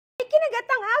Kinagat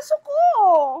ang aso ko.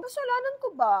 Kasalanan ko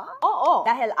ba? Oo.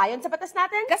 Dahil ayon sa batas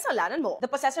natin, kasalanan mo.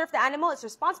 The possessor of the animal is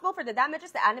responsible for the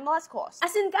damages the animal has caused.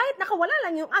 As in, kahit nakawala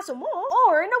lang yung aso mo,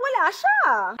 or nawala siya.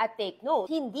 At take note,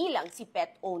 hindi lang si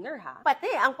pet owner ha, pati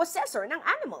ang possessor ng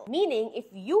animal. Meaning, if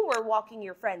you were walking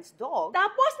your friend's dog,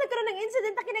 tapos nagkaroon ng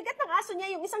incident na kinagat ng aso niya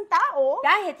yung isang tao,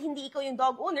 kahit hindi ikaw yung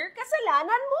dog owner,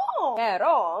 kasalanan mo.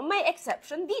 Pero, may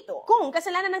exception dito. Kung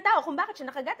kasalanan ng tao kung bakit siya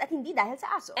nakagat at hindi dahil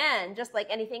sa aso. And just like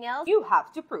anything else, you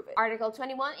have to prove it. Article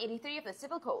 2183 of the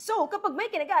Civil Code. So, kapag may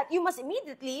kinagat, you must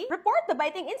immediately report the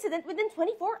biting incident within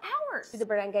 24 hours to the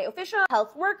barangay official,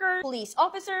 health worker, police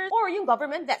officers, or yung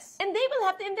government vets. And they will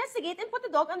have to investigate and put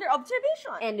the dog under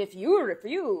observation. And if you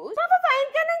refuse, mapafine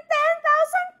ka ng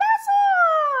 10,000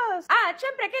 pesos! At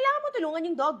syempre, kailangan mo tulungan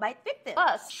yung dog bite victim.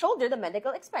 Plus, shoulder the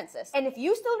medical expenses. And if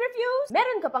you still refuse,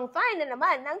 meron ka pang fine na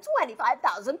naman ng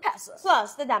 25,000 pesos.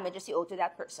 Plus, the damages you owe to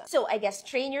that person. So, I guess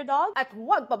train your dog at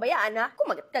huwag pabayaan na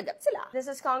kumagat-kagat sila.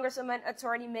 This is Congresswoman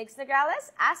Atty. Migs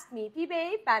Nograles Ask Me,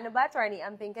 PBA Paano ba, Atty.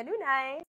 Kanunay?